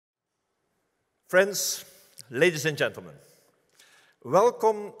Friends, ladies and gentlemen,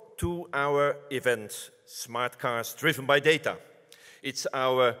 welcome to our event, Smart Cars Driven by Data. It's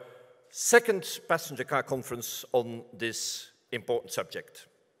our second passenger car conference on this important subject.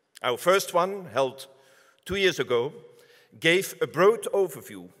 Our first one, held 2 years ago, gave a broad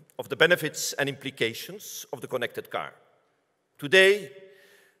overview of the benefits and implications of the connected car. Today,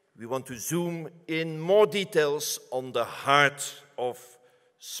 we want to zoom in more details on the heart of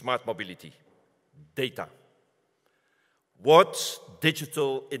smart mobility, data. What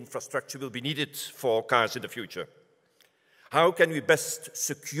digital infrastructure will be needed for cars in the future? How can we best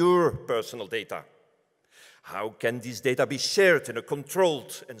secure personal data? How can these data be shared in a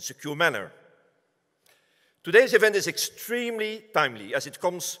controlled and secure manner? Today's event is extremely timely, as it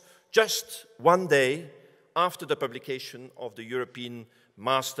comes just one day after the publication of the European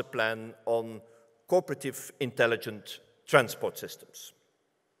Master Plan on Cooperative Intelligent Transport Systems.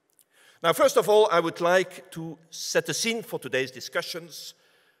 Now, first of all, I would like to set the scene for today's discussions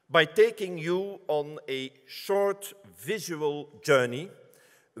by taking you on a short visual journey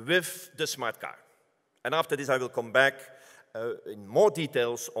with the smart car. And after this, I will come back in more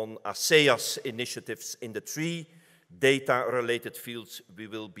details on ACEA's initiatives in the 3 data-related fields we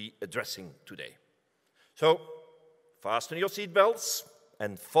will be addressing today. So, fasten your seatbelts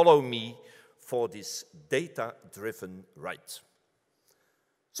and follow me for this data-driven ride.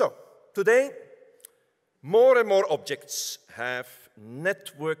 So, today, more and more objects have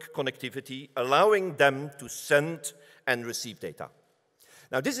network connectivity, allowing them to send and receive data.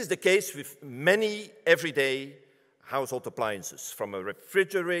 Now, this is the case with many everyday household appliances, from a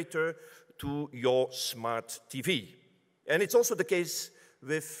refrigerator to your smart TV. And it's also the case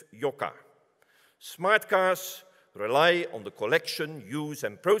with your car. Smart cars rely on the collection, use,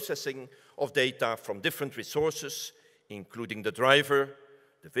 and processing of data from different resources, including the driver,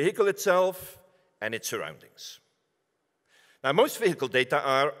 the vehicle itself, and its surroundings. Now, most vehicle data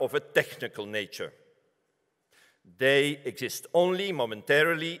are of a technical nature. They exist only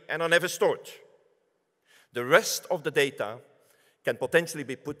momentarily and are never stored. The rest of the data can potentially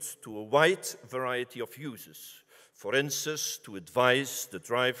be put to a wide variety of uses. For instance, to advise the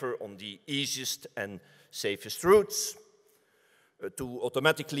driver on the easiest and safest routes, to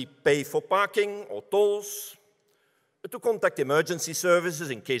automatically pay for parking or tolls, to contact emergency services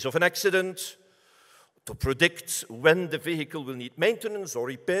in case of an accident, to predict when the vehicle will need maintenance or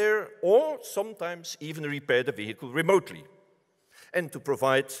repair, or sometimes even repair the vehicle remotely, and to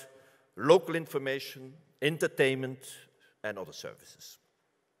provide local information, entertainment, and other services.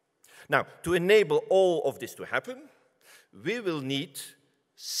 Now, to enable all of this to happen, we will need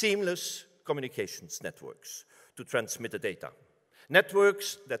seamless communications networks to transmit the data.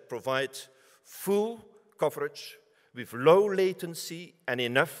 Networks that provide full coverage with low latency and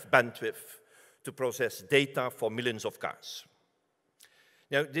enough bandwidth to process data for millions of cars.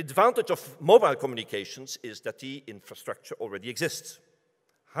 Now, the advantage of mobile communications is that the infrastructure already exists.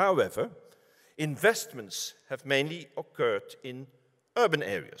 However, investments have mainly occurred in urban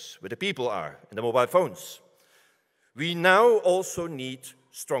areas, where the people are, and the mobile phones. We now also need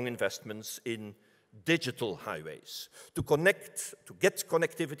strong investments in digital highways to get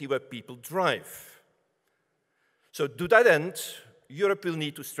connectivity where people drive. So to that end, Europe will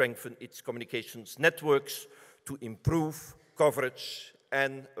need to strengthen its communications networks to improve coverage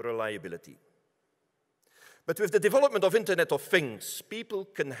and reliability. But with the development of Internet of Things, people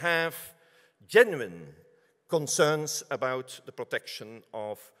can have genuine concerns about the protection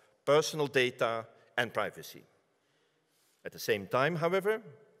of personal data and privacy. At the same time, however,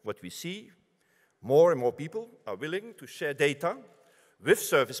 what we see, more and more people are willing to share data with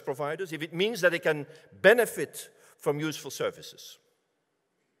service providers if it means that they can benefit from useful services.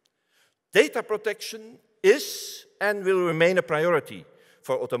 Data protection is and will remain a priority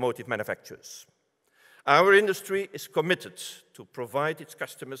for automotive manufacturers. Our industry is committed to provide its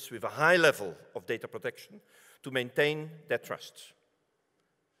customers with a high level of data protection to maintain their trust.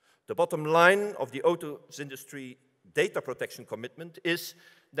 The bottom line of the auto industry data protection commitment is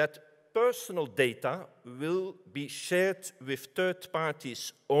that personal data will be shared with third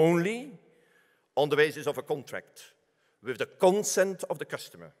parties only on the basis of a contract, with the consent of the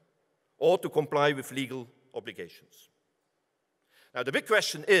customer, or to comply with legal obligations. Now, the big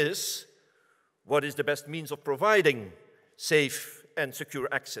question is, what is the best means of providing safe and secure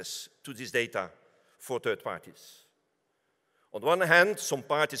access to this data for third parties? On the one hand, some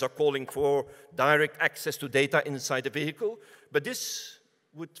parties are calling for direct access to data inside the vehicle, but this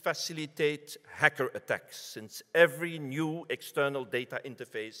would facilitate hacker attacks, since every new external data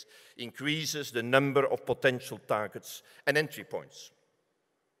interface increases the number of potential targets and entry points.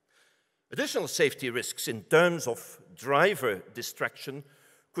 Additional safety risks in terms of driver distraction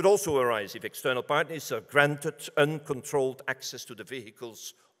could also arise if external parties are granted uncontrolled access to the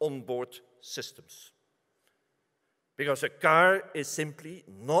vehicle's onboard systems. Because a car is simply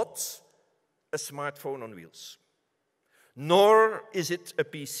not a smartphone on wheels, nor is it a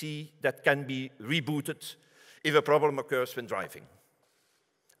PC that can be rebooted if a problem occurs when driving.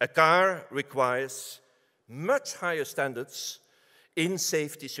 A car requires much higher standards in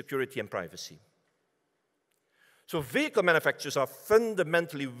safety, security, and privacy. So vehicle manufacturers are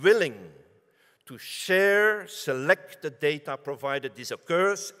fundamentally willing to share selected data provided this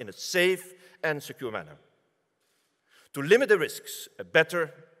occurs in a safe and secure manner. To limit the risks, a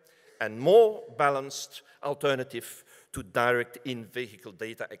better and more balanced alternative to direct in-vehicle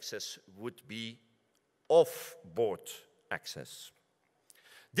data access would be off-board access.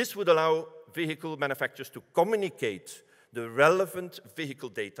 This would allow vehicle manufacturers to communicate the relevant vehicle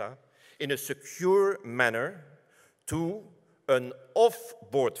data in a secure manner to an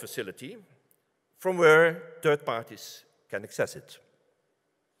off-board facility from where third parties can access it.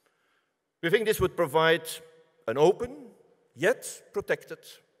 We think this would provide an open, yet protected,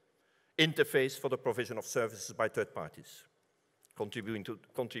 interface for the provision of services by third parties,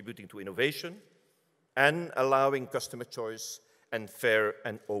 contributing to innovation and allowing customer choice and fair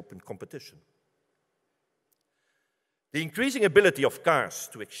and open competition. The increasing ability of cars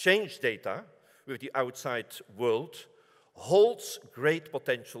to exchange data with the outside world holds great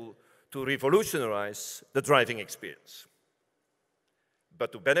potential to revolutionize the driving experience.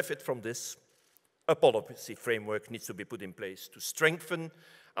 But to benefit from this, a policy framework needs to be put in place to strengthen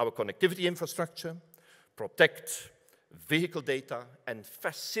our connectivity infrastructure, protect vehicle data, and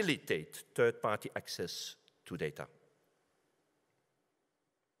facilitate third-party access to data.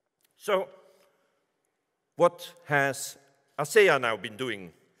 So, what has ACEA now been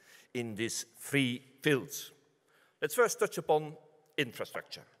doing in these three fields? Let's first touch upon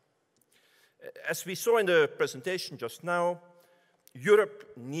infrastructure. As we saw in the presentation just now,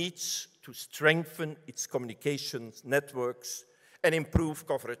 Europe needs to strengthen its communications networks and improve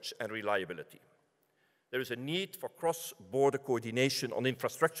coverage and reliability. There is a need for cross-border coordination on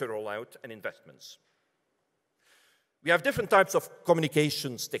infrastructure rollout and investments. We have different types of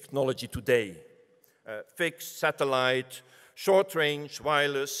communications technology today. Fixed, satellite, short-range,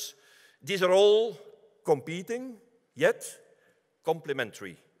 wireless. These are all competing, yet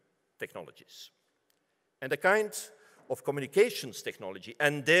complementary technologies. And the kind of communications technology,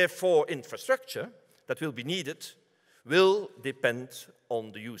 and therefore infrastructure, that will be needed will depend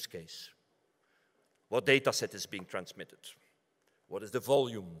on the use case. What data set is being transmitted? What is the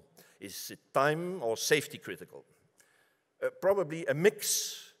volume? Is it time or safety critical? Probably a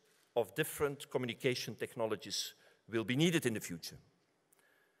mix of different communication technologies will be needed in the future.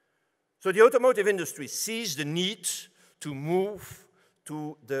 So the automotive industry sees the need to move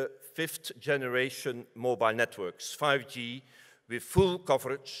to the fifth generation mobile networks, 5G, with full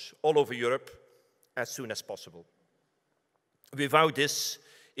coverage all over Europe as soon as possible. Without this,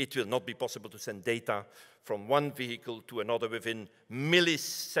 it will not be possible to send data from one vehicle to another within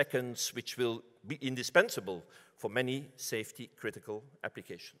milliseconds, which will be indispensable for many safety-critical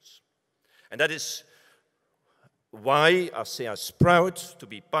applications. And that is why ACEA is proud to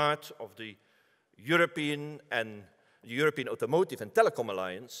be part of the European Automotive and Telecom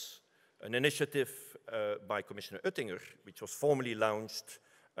Alliance, an initiative by Commissioner Oettinger, which was formally launched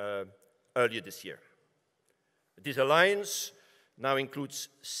earlier this year. This alliance now includes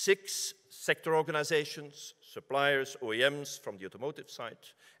 6 sector organizations, suppliers, OEMs from the automotive side,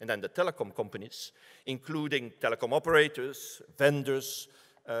 and then the telecom companies, including telecom operators, vendors,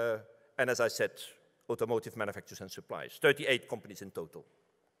 and as I said, automotive manufacturers and suppliers, 38 companies in total.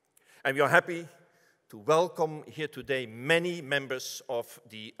 And we are happy to welcome here today many members of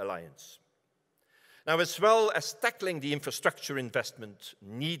the alliance. Now, as well as tackling the infrastructure investment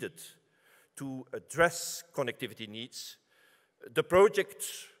needed to address connectivity needs, the project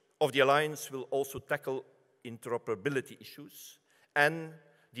of the alliance will also tackle interoperability issues and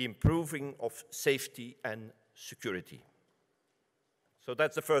the improving of safety and security. So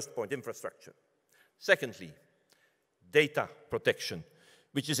that's the first point, infrastructure. Secondly, data protection,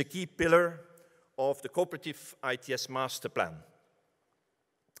 which is a key pillar of the cooperative ITS master plan.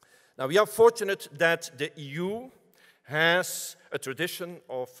 Now, we are fortunate that the EU has a tradition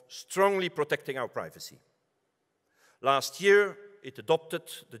of strongly protecting our privacy. Last year, it adopted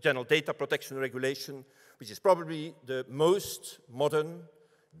the General Data Protection Regulation, which is probably the most modern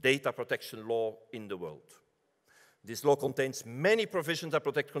data protection law in the world. This law contains many provisions that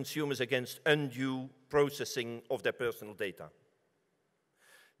protect consumers against undue processing of their personal data.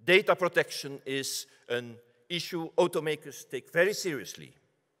 Data protection is an issue automakers take very seriously.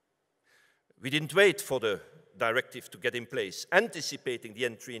 We didn't wait for the directive to get in place. Anticipating the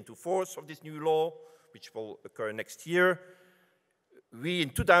entry into force of this new law, which will occur next year, we in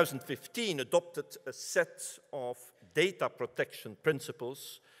 2015 adopted a set of data protection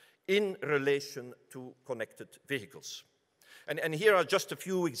principles in relation to connected vehicles. And here are just a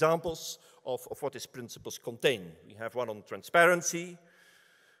few examples of what these principles contain. We have one on transparency,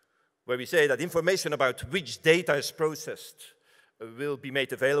 where we say that information about which data is processed will be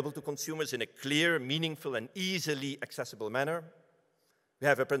made available to consumers in a clear, meaningful, and easily accessible manner. We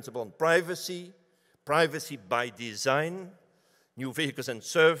have a principle on privacy, privacy by design. New vehicles and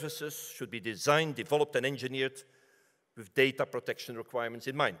services should be designed, developed, and engineered with data protection requirements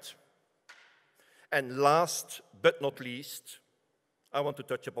in mind. And last but not least, I want to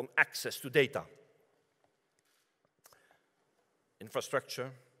touch upon access to data. Infrastructure,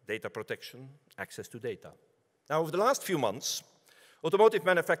 data protection, access to data. Now, over the last few months, automotive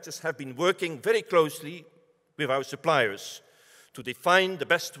manufacturers have been working very closely with our suppliers to define the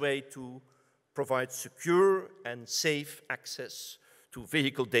best way to provide secure and safe access to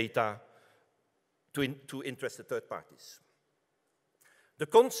vehicle data to interested third parties. The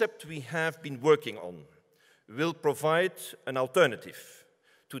concept we have been working on will provide an alternative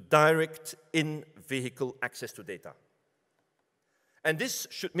to direct in-vehicle access to data. And this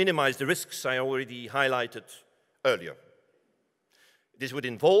should minimize the risks I already highlighted earlier. This would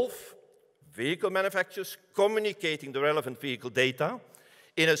involve vehicle manufacturers communicating the relevant vehicle data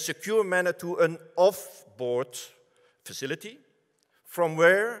in a secure manner to an off-board facility from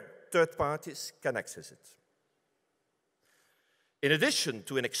where third parties can access it. In addition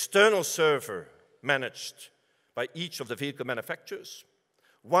to an external server managed by each of the vehicle manufacturers,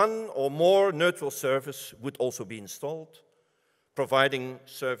 one or more neutral servers would also be installed, providing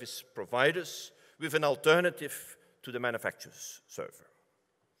service providers with an alternative to the manufacturer's server.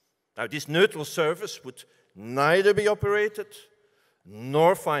 Now, these neutral servers would neither be operated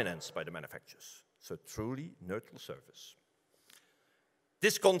nor financed by the manufacturers, so truly neutral service.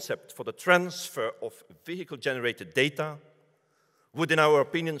 This concept for the transfer of vehicle-generated data would, in our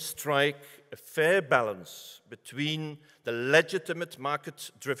opinion, strike a fair balance between the legitimate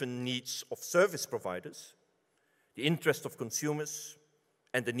market-driven needs of service providers, the interest of consumers,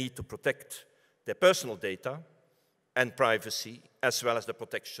 and the need to protect their personal data and privacy, as well as the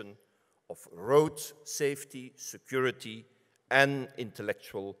protection of road safety, security, and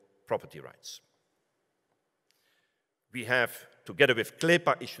intellectual property rights. We have, together with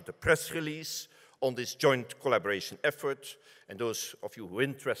CLEPA, issued a press release on this joint collaboration effort, and those of you who are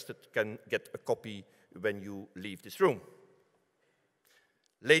interested can get a copy when you leave this room.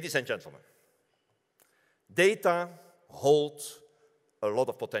 Ladies and gentlemen, data holds a lot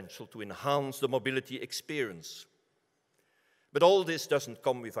of potential to enhance the mobility experience. But all this doesn't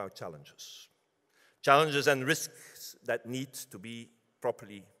come without challenges. Challenges and risks that need to be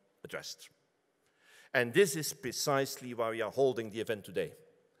properly addressed. And this is precisely why we are holding the event today,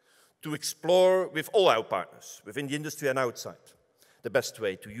 to explore with all our partners, within the industry and outside, the best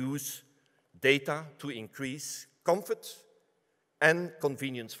way to use data to increase comfort and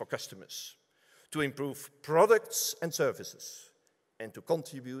convenience for customers, to improve products and services, and to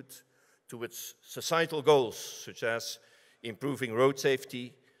contribute towards societal goals, such as improving road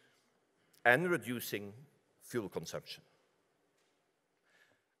safety and reducing fuel consumption.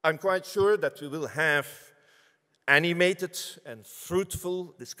 I'm quite sure that we will have animated and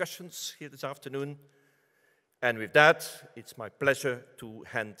fruitful discussions here this afternoon. And with that, it's my pleasure to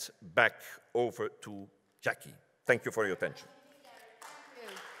hand back over to Jackie. Thank you for your attention.